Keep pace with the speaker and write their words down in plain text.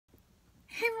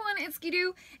Hey everyone, it's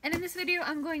Gidoo, and in this video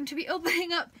I'm going to be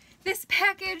opening up this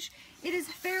package. It is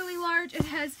fairly large. It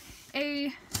has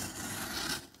a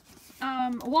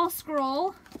wall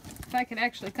scroll, if I could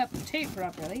actually cut the tape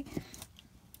properly.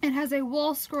 It has a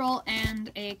wall scroll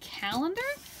and a calendar.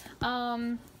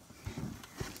 The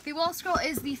wall scroll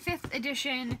is the 5th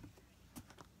edition,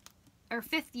 or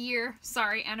 5th year,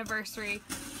 sorry, anniversary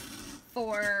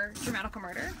for DRAMAtical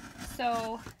Murder.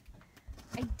 So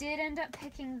I did end up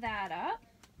picking that up.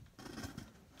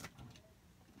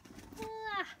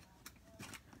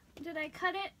 Did I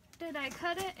cut it? Did I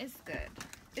cut it? It's good.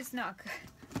 It's not good.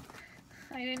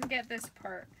 I didn't get this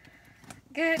part.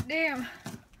 God damn.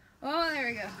 Oh, there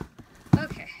we go.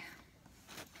 Okay.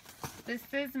 This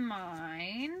is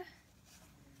mine.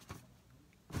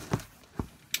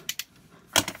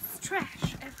 It's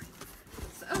trash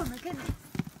everywhere. Oh my goodness.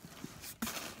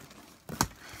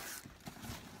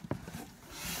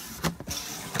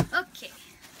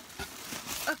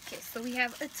 Okay, so we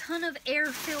have a ton of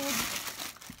air-filled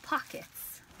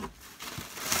pockets.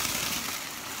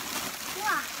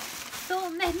 Wow, so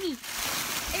many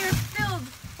air-filled.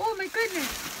 Oh my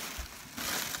goodness.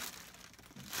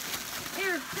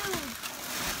 Air-filled.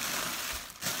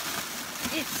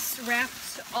 It's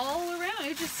wrapped all around.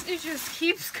 It just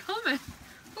keeps coming.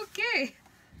 Okay.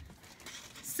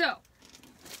 So,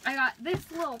 I got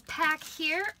this little pack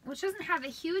here, which doesn't have a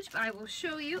huge, but I will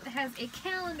show you. It has a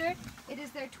calendar. It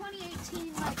is their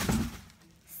 2018, like,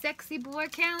 sexy boy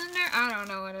calendar. I don't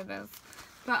know what it is.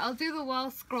 But I'll do the wall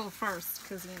scroll first,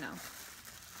 because, you know.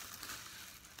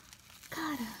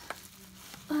 Gotta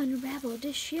unravel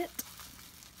this shit.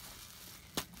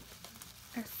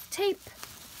 There's tape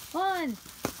on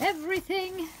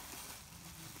everything.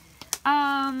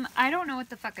 I don't know what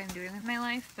the fuck I'm doing with my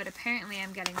life, but apparently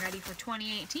I'm getting ready for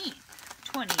 2018.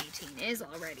 2018 is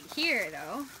already here,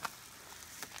 though.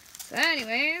 So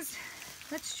anyways,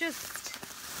 let's just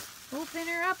open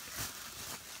her up.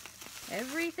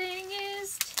 Everything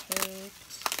is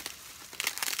taped.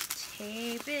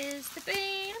 Tape is the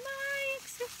bane of my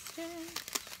existence.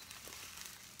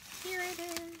 Here it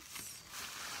is.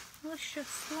 Let's just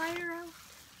slide her out.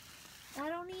 I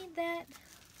don't need that.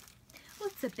 Oh,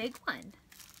 it's a big one.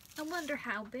 I wonder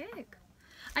how big.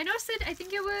 I noticed it, I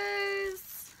think it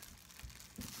was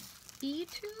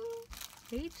E2,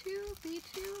 A2,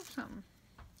 B2, something.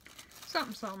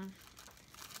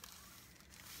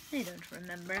 I don't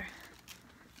remember.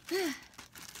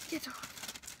 Get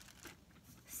off.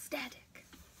 Static.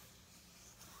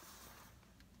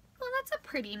 Well, that's a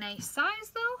pretty nice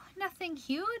size though. Nothing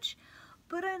huge,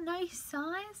 but a nice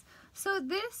size. So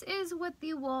this is what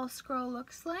the wall scroll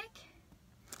looks like.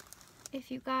 If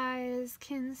you guys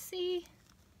can see.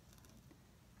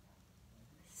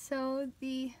 So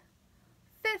the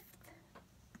 5th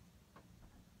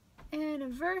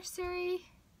anniversary.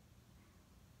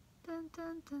 Dun,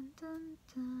 dun, dun, dun,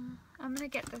 dun. I'm gonna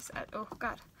get this out. Oh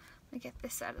god, let me get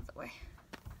this out of the way.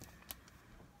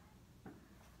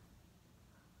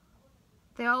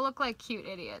 They all look like cute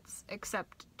idiots,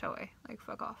 except Toei. Like,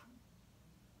 fuck off.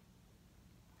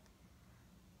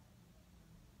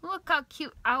 Look how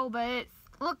cute Alba is.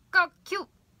 Look how cute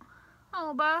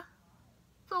Alba.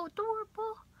 So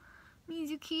adorable.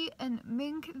 Mizuki and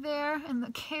Mink there, and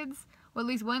the kids. Well, at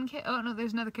least one kid. Oh, no,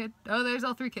 there's another kid. Oh, there's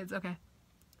all 3 kids. Okay.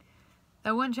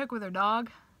 That one chick with her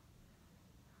dog.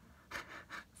 The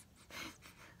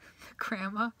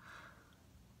grandma.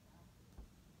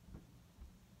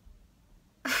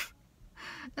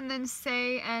 And then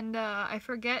Sei and, I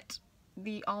forget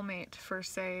the all-mate for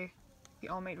Sei. The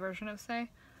all-mate version of Sei.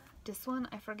 This one,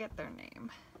 I forget their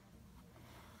name.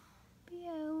 But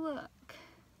yeah, look.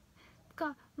 We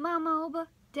got Mama Oba,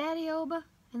 Daddy Oba,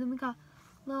 and then we got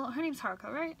little, her name's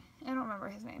Haruka, right? I don't remember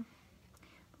his name.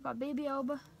 We got Baby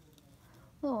Oba,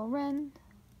 little Ren,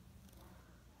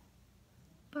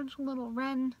 bunch of little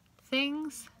Ren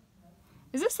things.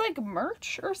 Is this like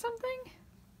merch or something?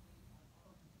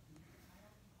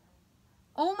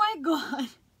 Oh my god,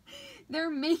 they're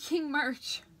making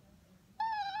merch.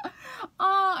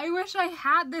 Oh, I wish I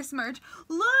had this merch.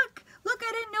 Look,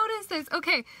 I didn't notice this.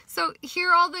 Okay, so here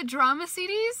are all the drama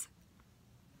CDs.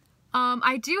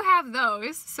 I do have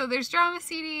those. So there's drama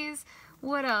CDs.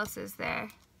 What else is there?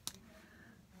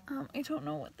 I don't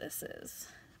know what this is.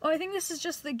 Oh, I think this is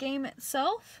just the game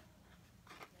itself.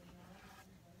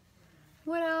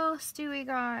 What else do we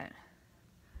got?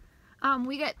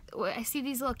 I see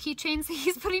these little keychains that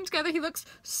he's putting together. He looks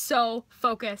so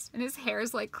focused, and his hair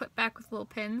is like clipped back with little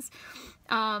pins.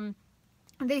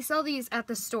 They sell these at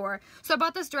the store. So I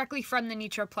bought this directly from the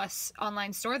Nitro+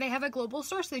 online store. They have a global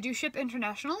store, so they do ship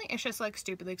internationally. It's just like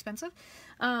stupidly expensive.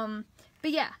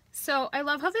 But yeah, so I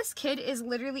love how this kid is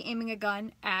literally aiming a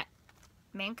gun at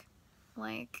Mink.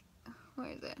 Like, where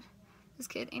is it? This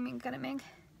kid aiming a gun at Mink.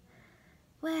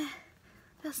 Where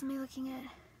else am I looking at?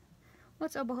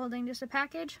 What's Oba holding? Just a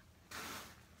package?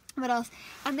 What else?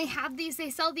 And they have these, they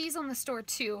sell these on the store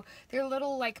too. They're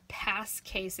little like pass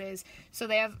cases. So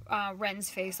they have Ren's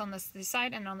face on this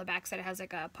side, and on the back side it has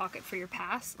like a pocket for your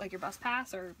pass, like your bus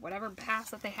pass or whatever pass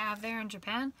that they have there in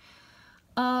Japan.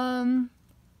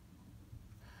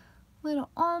 Little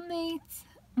all-mates.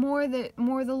 More the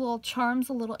little charms,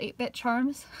 the little 8-bit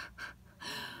charms.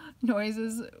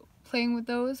 Noises playing with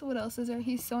those. What else is there?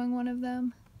 He's sewing one of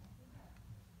them.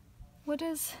 What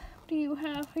do you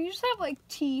have? You just have like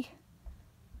tea.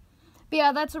 But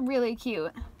yeah, that's really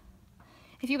cute.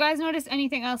 If you guys noticed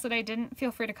anything else that I didn't,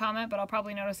 feel free to comment, but I'll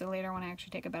probably notice it later when I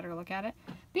actually take a better look at it.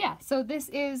 But yeah, so this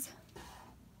is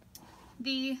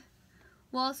the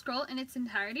wall scroll in its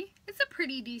entirety. It's a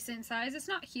pretty decent size. It's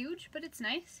not huge, but it's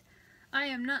nice. I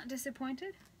am not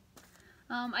disappointed.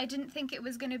 I didn't think it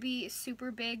was going to be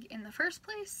super big in the first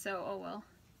place, so oh well.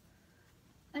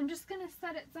 I'm just going to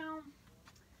set it down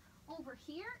over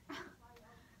here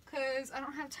because I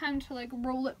don't have time to like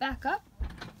roll it back up.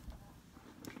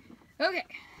 Okay,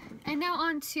 and now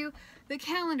on to the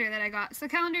calendar that I got. So the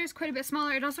calendar is quite a bit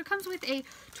smaller. It also comes with a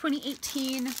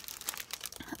 2018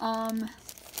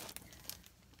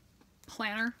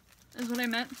 planner is what I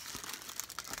meant.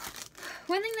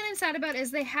 One thing that I'm sad about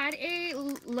is they had a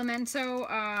Lamento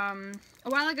a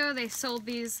while ago. They sold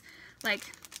these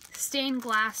like stained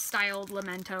glass styled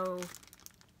Lamento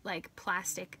like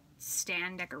plastic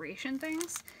stand decoration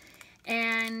things,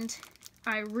 and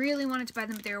I really wanted to buy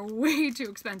them, but they were way too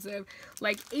expensive,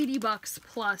 like 80 bucks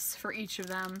plus for each of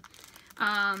them.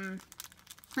 And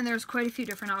there's quite a few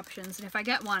different options, and if I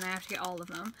get one I have to get all of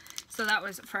them, so that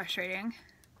was frustrating.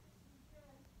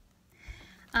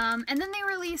 And then they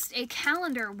released a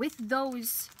calendar with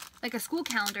those, like a school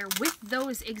calendar with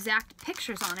those exact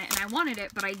pictures on it, and I wanted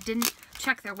it, but I didn't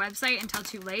check their website until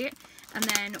too late. And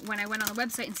then when I went on the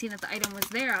website and seen that the item was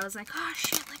there, I was like, oh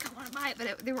shit, like I want to buy it,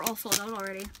 but they were all sold out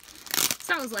already.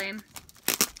 So that was lame.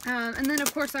 And then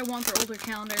of course I want their older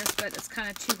calendars, but it's kind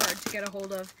of too hard to get a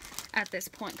hold of at this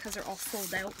point because they're all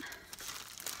sold out.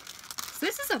 So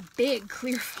this is a big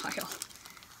clear file.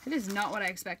 It is not what I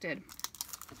expected.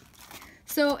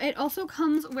 So it also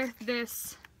comes with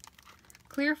this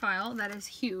clear file that is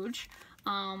huge.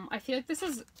 I feel like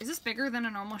is this bigger than a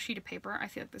normal sheet of paper? I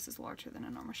feel like this is larger than a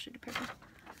normal sheet of paper.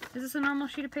 Is this a normal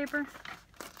sheet of paper?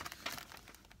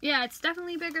 Yeah, it's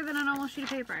definitely bigger than a normal sheet of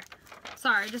paper.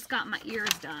 Sorry, I just got my ears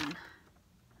done.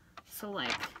 So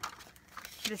like,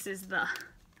 this is the,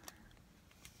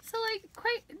 so like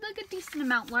quite like a decent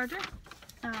amount larger.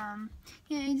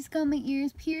 Yeah, I just got my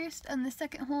ears pierced on the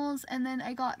second holes, and then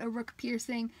I got a rook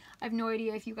piercing. I have no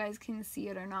idea if you guys can see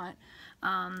it or not.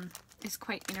 It's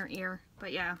quite inner ear,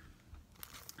 but yeah.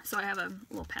 So I have a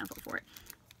little pamphlet for it.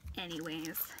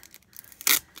 Anyways,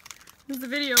 the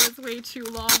video is way too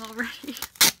long already,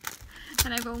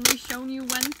 and I've only shown you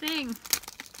one thing.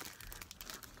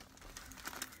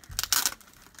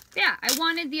 Yeah, I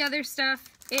wanted the other stuff.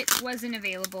 It wasn't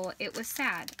available. It was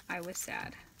sad. I was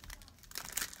sad.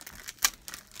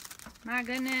 My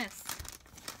goodness.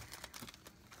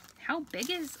 How big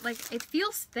is, like, it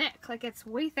feels thick. Like, it's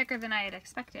way thicker than I had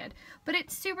expected. But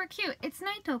it's super cute. It's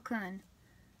Nitro+Chiral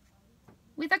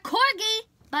with a corgi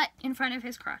butt in front of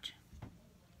his crotch.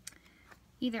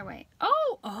 Either way.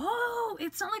 Oh,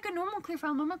 it's not like a normal clear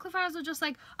file. Normal clear files are just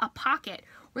like a pocket,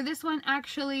 where this one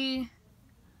actually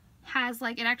has,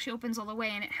 like, it actually opens all the way,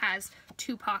 and it has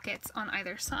 2 pockets on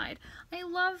either side. I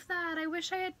love that. I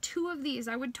wish I had 2 of these.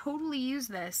 I would totally use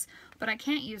this, but I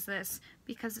can't use this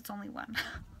because it's only one.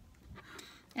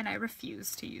 And I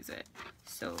refuse to use it.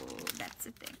 So that's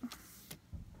a thing.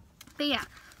 But yeah,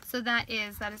 so that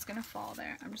is gonna fall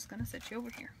there. I'm just gonna set you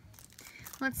over here.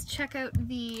 Let's check out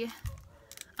the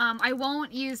I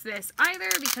won't use this either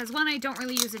because, one, I don't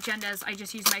really use agendas. I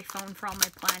just use my phone for all my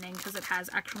planning because it has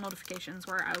actual notifications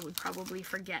where I would probably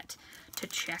forget to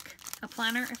check a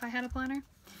planner if I had a planner.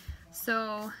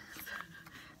 So,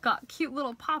 got cute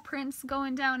little paw prints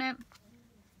going down it.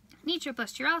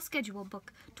 Nitro+Chiral Schedule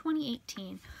Book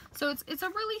 2018. So it's a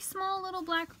really small little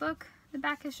black book. The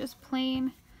back is just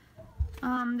plain.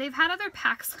 They've had other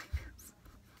packs like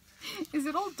this. Is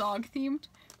it all dog themed?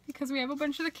 Because we have a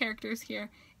bunch of the characters here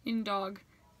in dog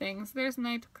things. There's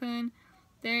Nitro+Chiral.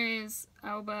 There is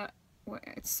Alba.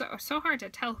 It's so hard to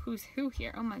tell who's who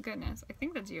here. Oh my goodness. I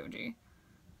think that's Yoji.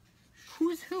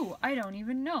 Who's who? I don't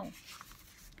even know.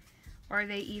 Are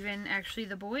they even actually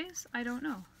the boys? I don't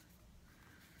know.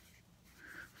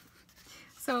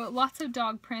 So lots of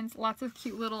dog prints, lots of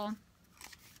cute little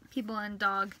people in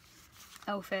dog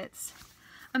outfits.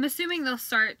 I'm assuming they'll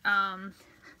start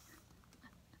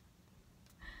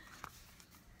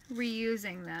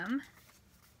reusing them.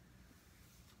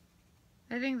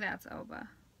 I think that's Oba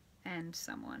and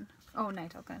someone. Oh,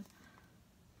 Nitro+Chiral.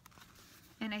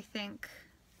 And I think...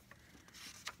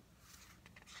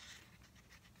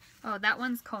 Oh, that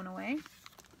one's Konoe.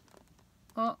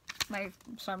 Oh,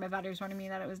 sorry, my battery's warning me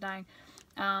that it was dying.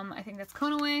 I think that's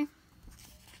Konoe.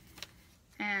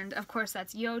 And of course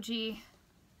that's Yoji.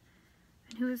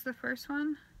 And who is the first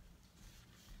one?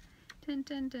 Dun,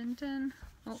 dun, dun, dun.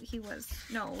 Oh, he was...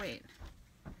 No, wait.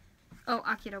 Oh,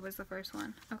 Akira was the first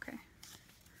one. Okay.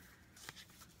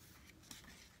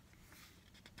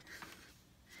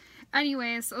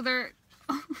 Anyways, so they're...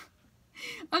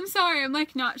 I'm sorry, I'm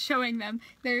like not showing them.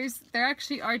 There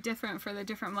actually are different for the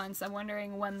different months. I'm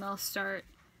wondering when they'll start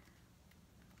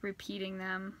repeating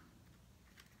them.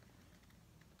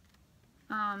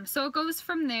 So it goes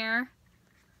from there,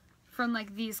 from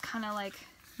like these kind of like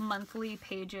monthly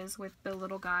pages with the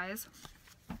little guys.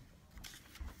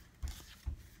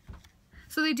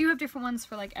 So they do have different ones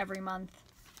for like every month.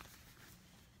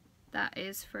 That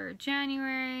is for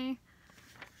January.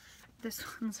 This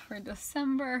one's for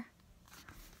December.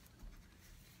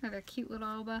 Another cute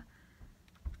little Oba.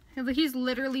 He's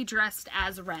literally dressed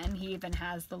as Ren. He even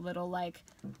has the little like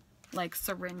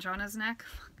syringe on his neck.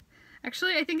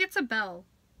 Actually, I think it's a bell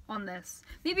on this.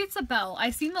 Maybe it's a bell. I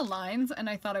seen the lines and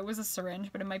I thought it was a syringe,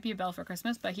 but it might be a bell for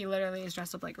Christmas, but he literally is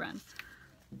dressed up like Ren.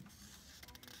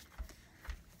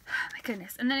 Oh my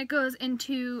goodness. And then it goes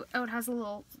into, oh, it has a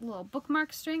little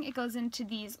bookmark string. It goes into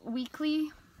these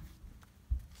weekly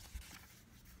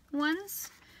ones.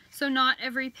 So not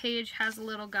every page has a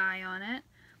little guy on it,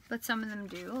 but some of them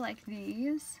do, like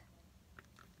these.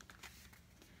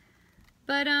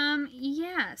 But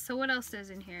yeah, so what else is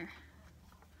in here?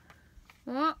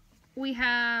 Well, we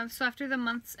have, so after the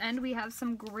month's end, we have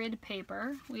some grid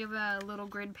paper. We have a little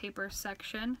grid paper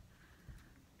section.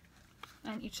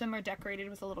 And each of them are decorated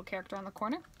with a little character on the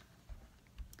corner.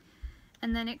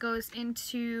 And then it goes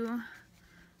into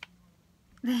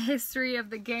the history of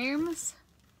the games.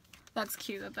 That's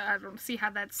cute. I don't see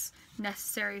how that's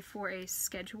necessary for a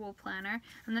schedule planner.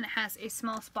 And then it has a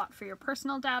small spot for your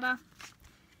personal data.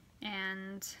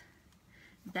 And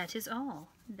that is all.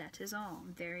 That is all.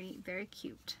 Very, very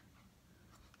cute.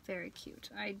 Very cute.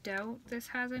 I doubt this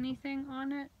has anything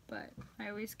on it, but I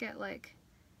always get like,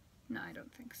 no, I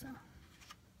don't think so.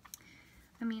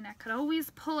 I mean, I could always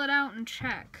pull it out and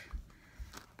check,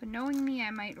 but knowing me,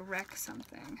 I might wreck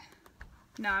something.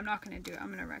 No, I'm not going to do it. I'm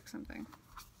going to wreck something.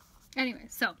 Anyway,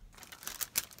 so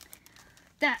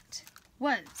that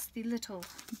was the little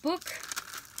book.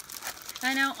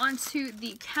 And now onto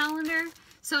the calendar.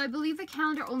 So I believe the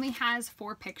calendar only has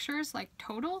 4 pictures, like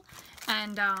total,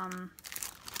 and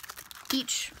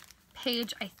each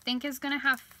page I think is gonna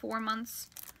have 4 months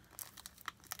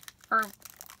or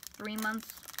 3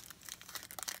 months.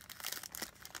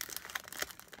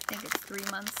 I think it's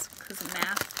 3 months because of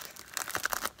math.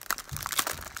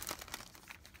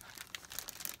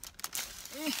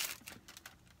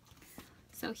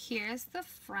 So here's the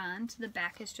front. The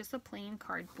back is just a plain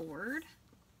cardboard.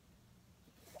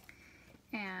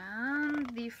 And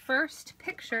the first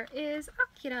picture is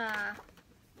Akira.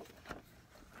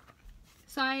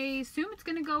 So I assume it's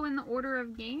going to go in the order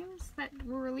of games that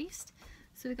were released.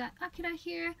 So we got Akira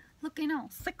here looking all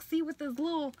sexy with his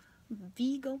little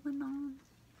V going on.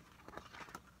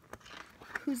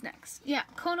 Who's next? Yeah,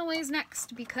 Konoe's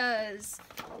next because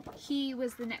he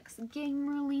was the next game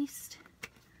released.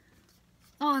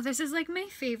 Oh, this is like my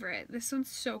favorite. This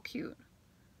one's so cute.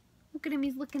 Look at him,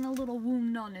 he's looking a little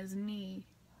wound on his knee.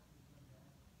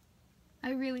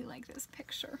 I really like this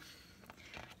picture.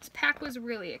 This pack was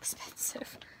really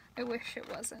expensive. I wish it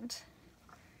wasn't.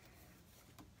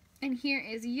 And here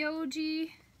is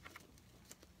Yoji,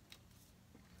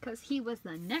 because he was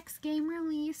the next game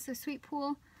release, so Sweet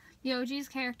Pool. Yoji's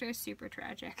character is super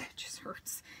tragic. It just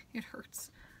hurts. It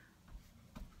hurts.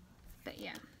 But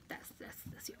yeah, that's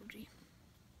Yoji.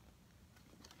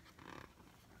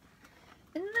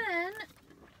 And then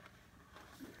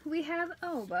we have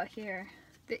Oba here.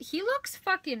 He looks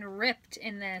fucking ripped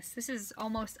in this. This is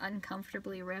almost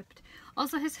uncomfortably ripped.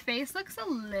 Also, his face looks a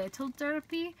little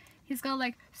derpy. He's got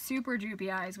like super droopy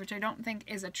eyes, which I don't think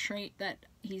is a trait that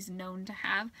he's known to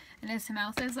have. And his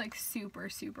mouth is like super,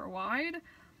 super wide.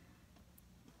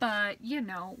 But, you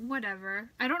know, whatever.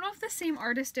 I don't know if the same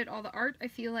artist did all the art. I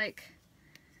feel like,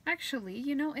 actually,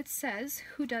 you know, it says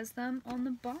who does them on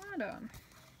the bottom.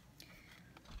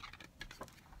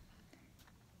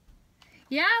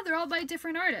 Yeah, they're all by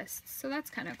different artists, so that's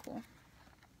kind of cool.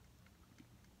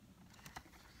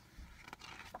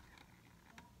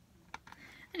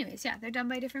 Anyways, yeah, they're done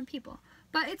by different people.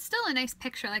 But it's still a nice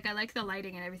picture. Like, I like the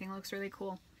lighting and everything. It looks really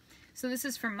cool. So this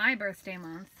is for my birthday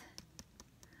month.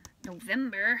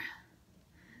 November.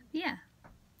 Yeah.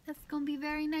 That's going to be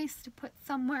very nice to put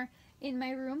somewhere in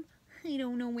my room. I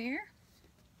don't know where.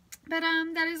 But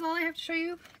that is all I have to show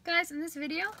you guys in this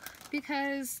video,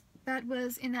 because that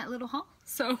was in that little haul.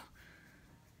 So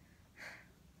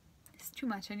it's too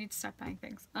much. I need to stop buying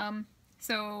things.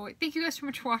 So thank you guys so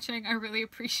much for watching. I really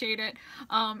appreciate it.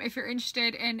 If you're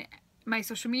interested in my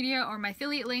social media or my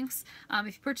affiliate links,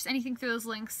 if you purchase anything through those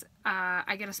links,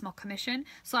 I get a small commission.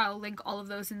 So I'll link all of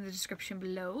those in the description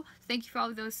below. Thank you for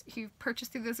all of those who've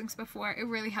purchased through those links before. It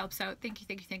really helps out. Thank you,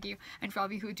 thank you, thank you. And for all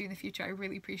of you who would do in the future, I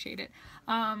really appreciate it.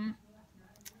 And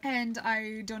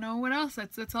I don't know what else.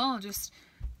 That's all. Just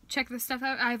check this stuff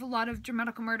out. I have a lot of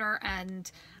DRAMAtical Murder and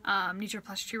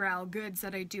Nitro+Chiral goods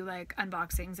that I do like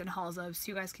unboxings and hauls of, so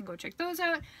you guys can go check those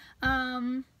out.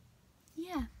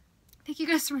 Yeah. Thank you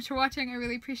guys so much for watching. I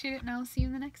really appreciate it, and I'll see you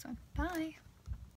in the next one. Bye!